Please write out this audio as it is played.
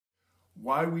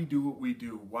why we do what we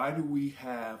do. Why do we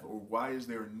have, or why is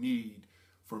there a need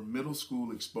for middle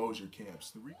school exposure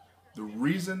camps? The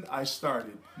reason I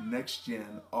started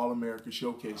NEXTGEN All-America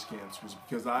Showcase Camps was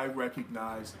because I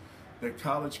recognized that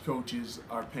college coaches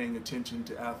are paying attention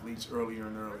to athletes earlier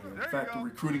and earlier. In fact, the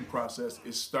recruiting process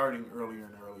is starting earlier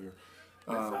and earlier.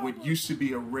 What used to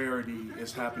be a rarity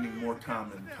is happening more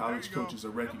common. College coaches are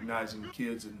recognizing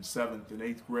kids in 7th and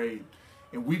 8th grade.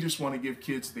 And we just want to give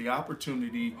kids the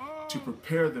opportunity to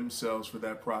prepare themselves for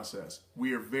that process.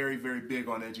 We are very, very big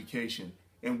on education.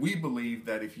 And we believe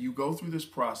that if you go through this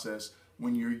process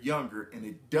when you're younger and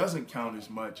it doesn't count as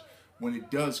much, when it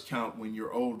does count when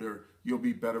you're older, you'll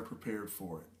be better prepared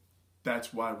for it.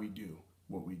 That's why we do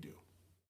what we do.